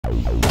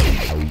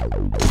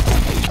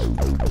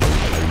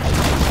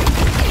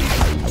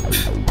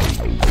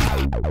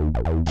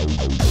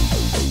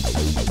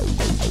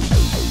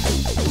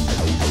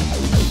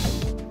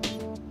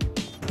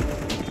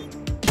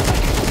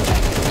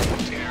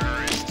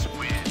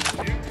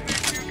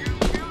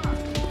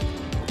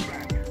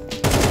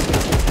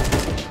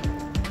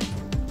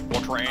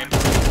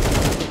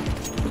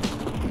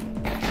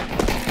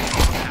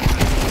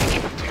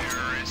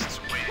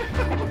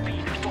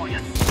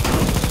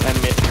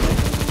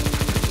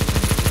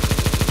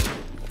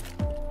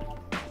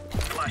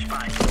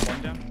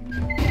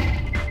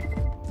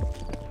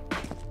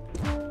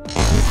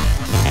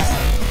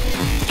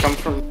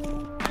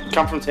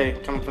Come from T.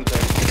 Come from T.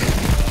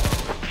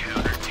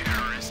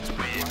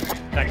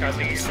 That guy's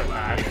being so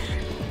mad.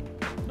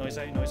 Noise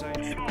A, noise A.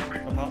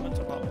 Apartments,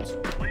 apartments.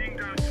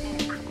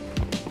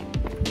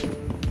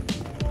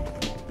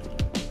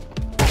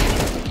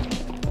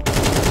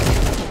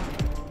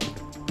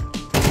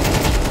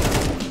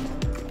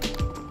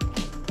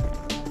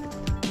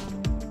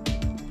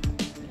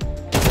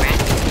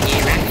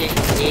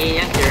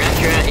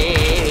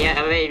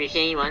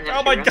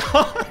 Oh my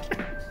god!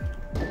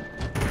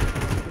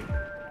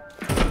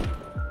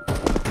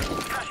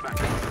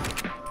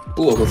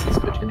 Ooh, what's this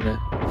bitch in there?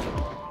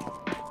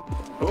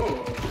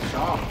 Oh,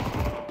 sharp.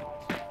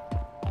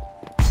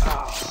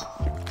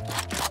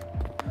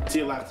 To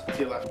your left, to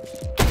your left.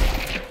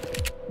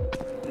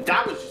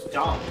 That was just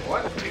dumb.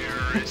 What?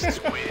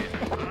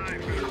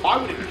 I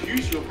would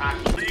accuse you of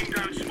hacking. Laying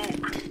down smoke.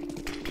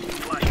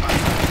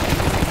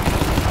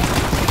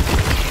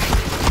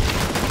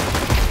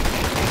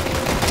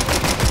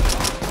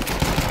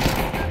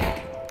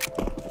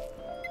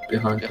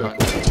 Behind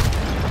purple.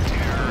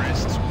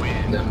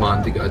 Never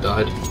mind, the guy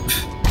died.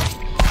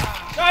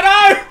 Oh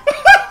no!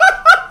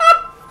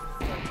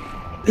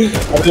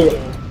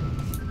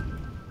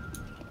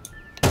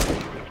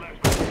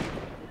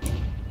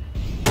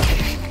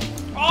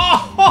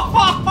 Oh!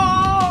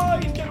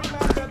 He's getting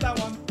mad about that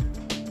one.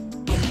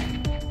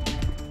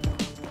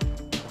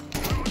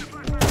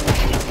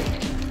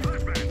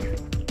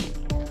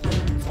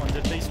 One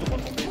did these,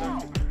 one will be there.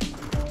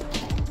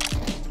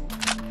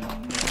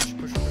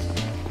 Push.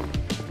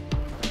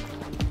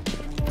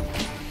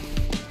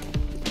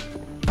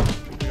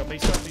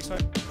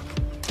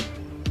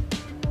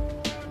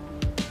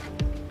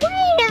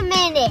 Wait a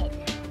minute!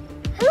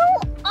 Who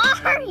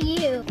are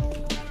you?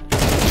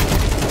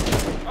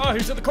 Oh,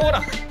 who's at the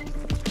corner?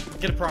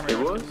 Get a primary. It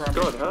was?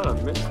 God, how did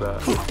I miss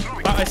that?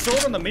 I saw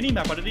it on the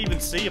minimap, I didn't even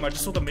see him, I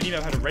just saw the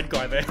minimap had a red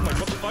guy there. I'm like,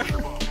 what the fuck?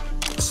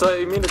 So,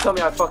 you mean to tell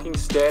me I fucking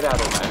stared at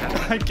him,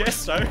 man? I guess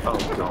so. Oh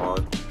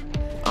god.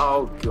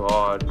 Oh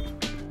god.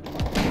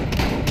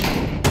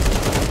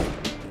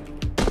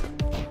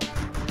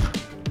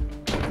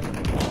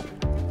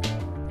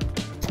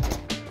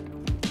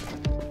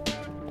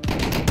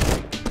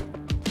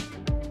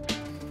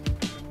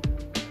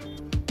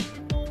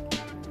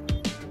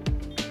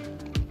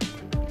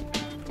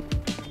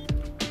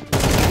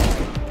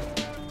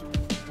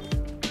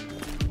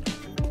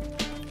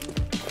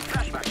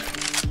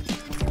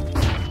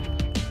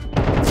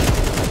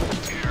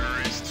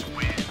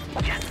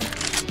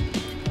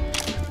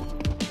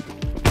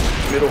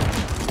 Middle.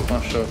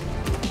 Not sure.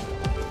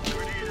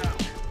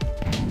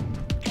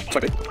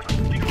 Sorry.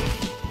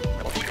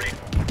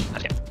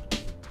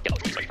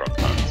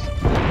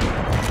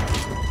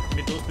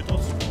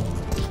 Middles.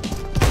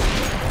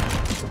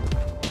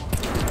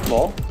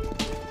 Law.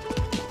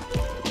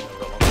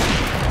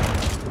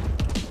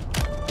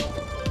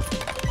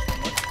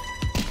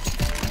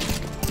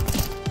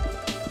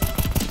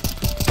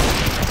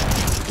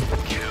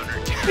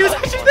 He was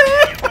actually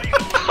there!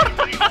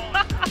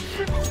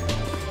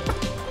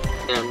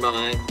 Never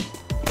mind.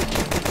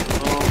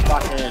 Oh,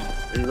 fucking.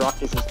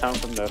 Rockets is coming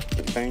from the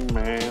thing,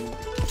 man.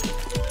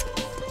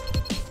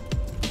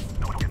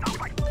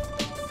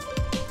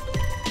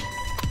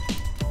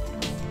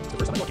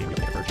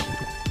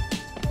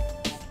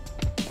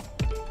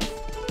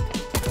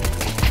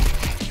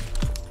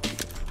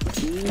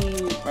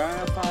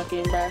 Bro,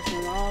 fucking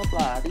bashing all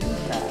bloody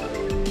guys.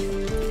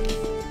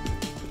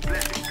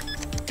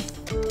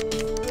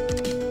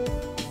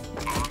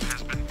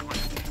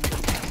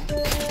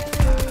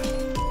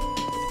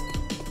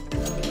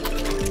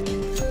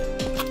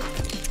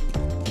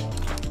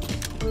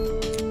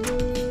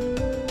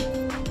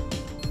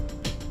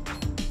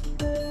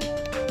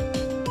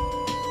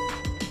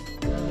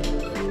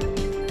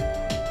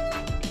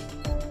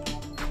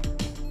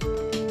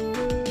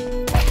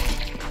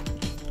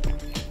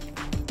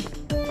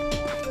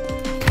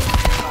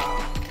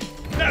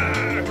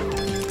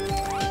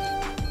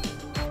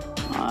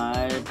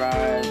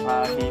 Bros,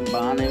 fucking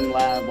Bonham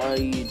Lab, what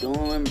are you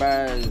doing,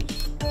 bros?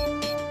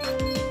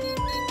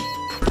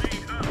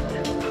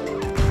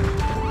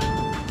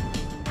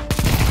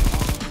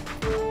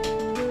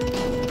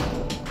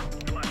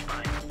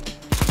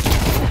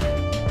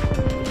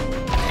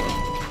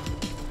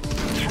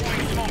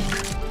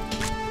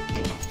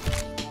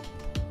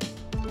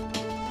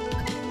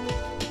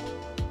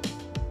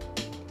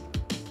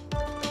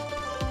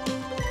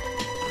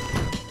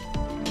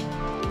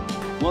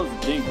 Was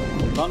dink.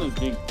 Gun is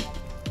dink.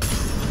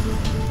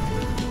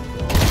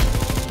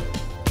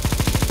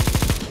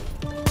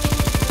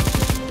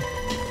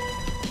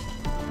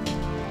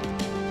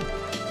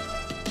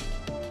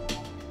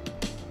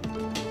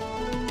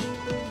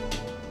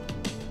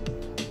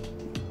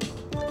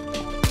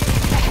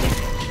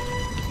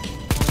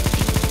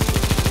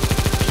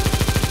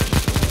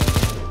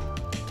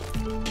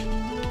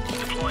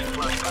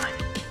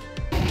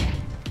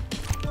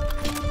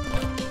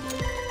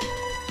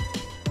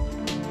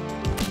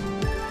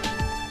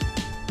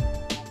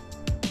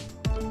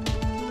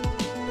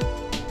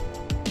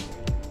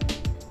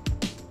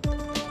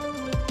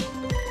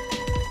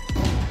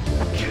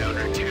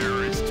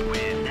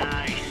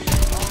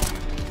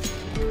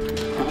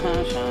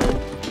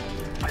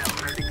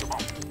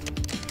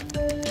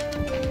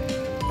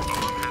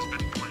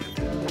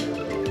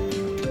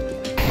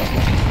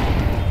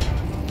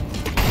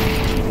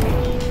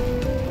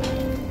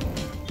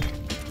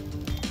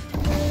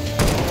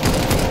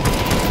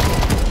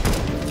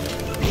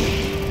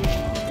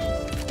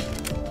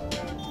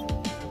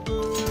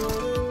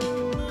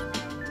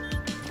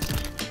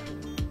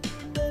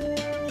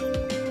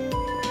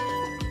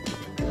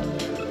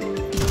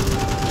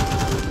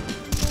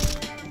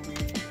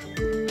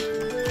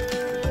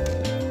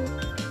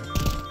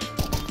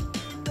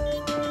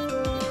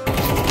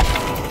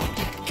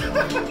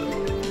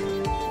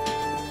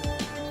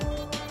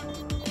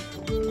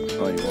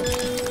 Oh, you won.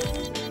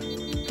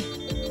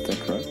 Is that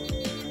correct?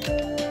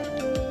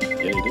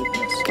 Yeah, you did.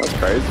 That's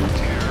crazy.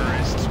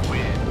 Terrorists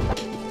win.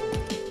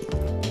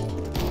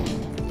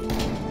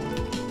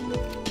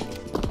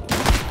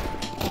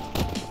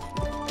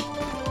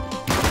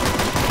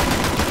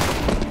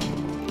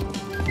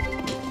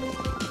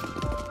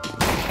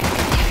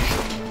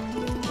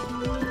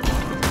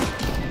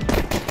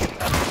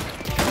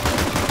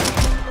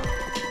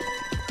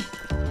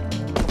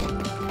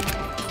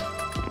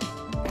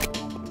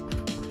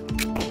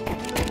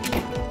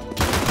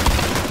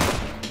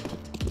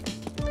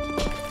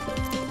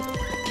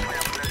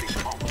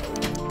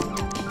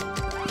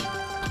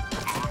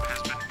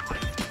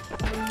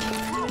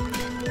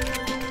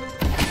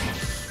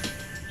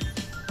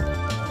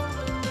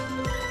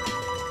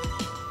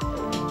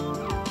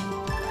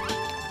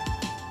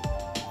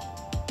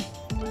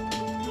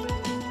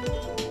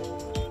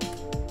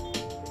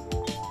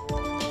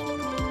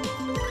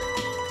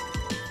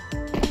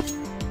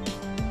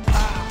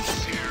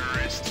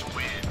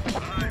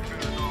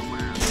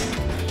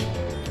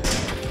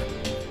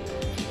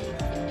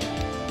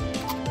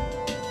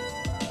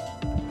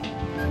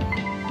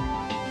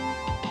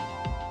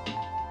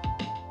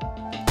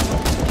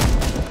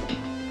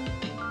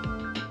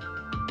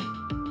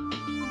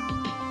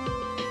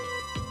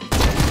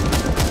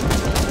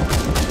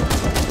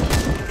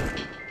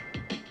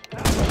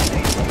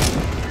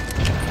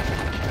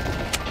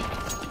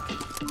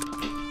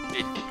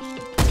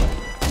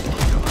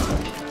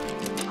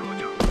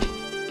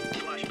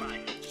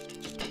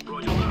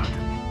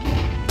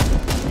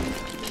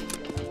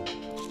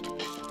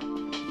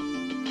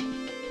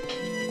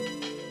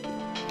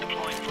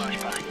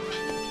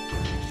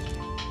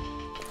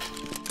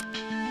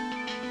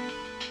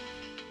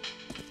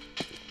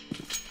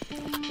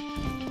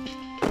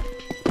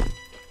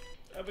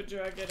 Of a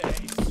dragon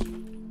ace.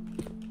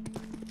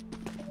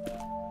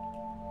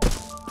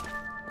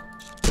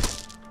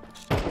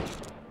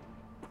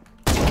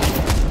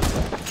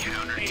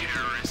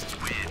 Counter-terrorists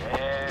win.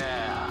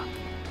 Yeah.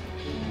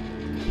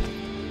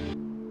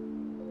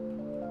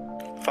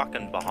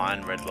 Fucking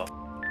behind red block.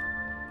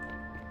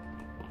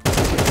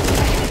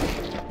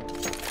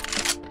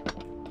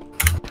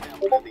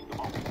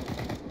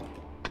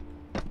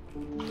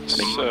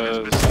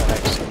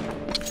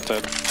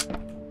 Dead.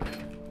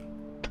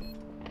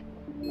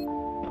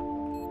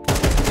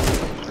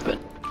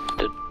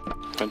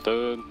 Went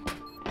dead.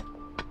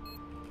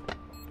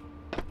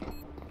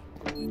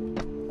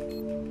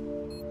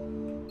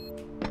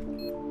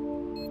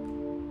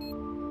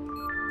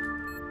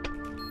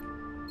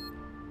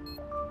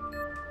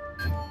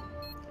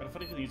 Got a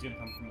funny feeling he's gonna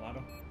come from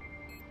ladder.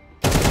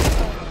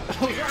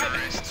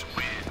 Terrorists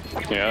win.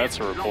 Yeah, that's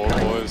a report,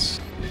 boys.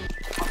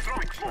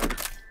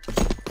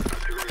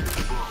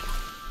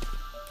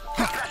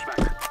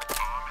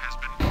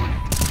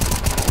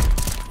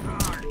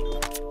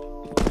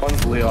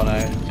 One's Leon,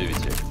 eh?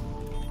 2v2.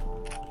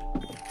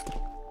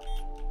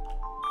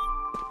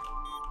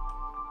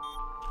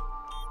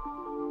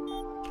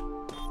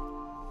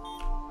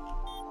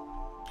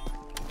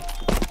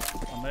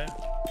 One there.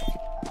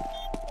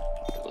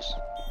 Close.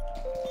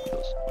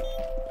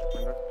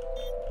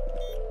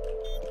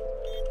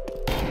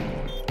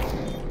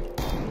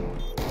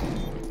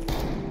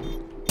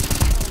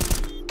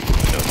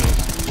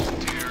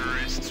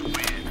 Terrorists win.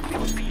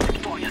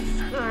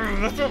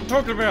 That's what I'm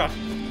talking about.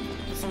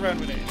 That's the round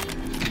we need.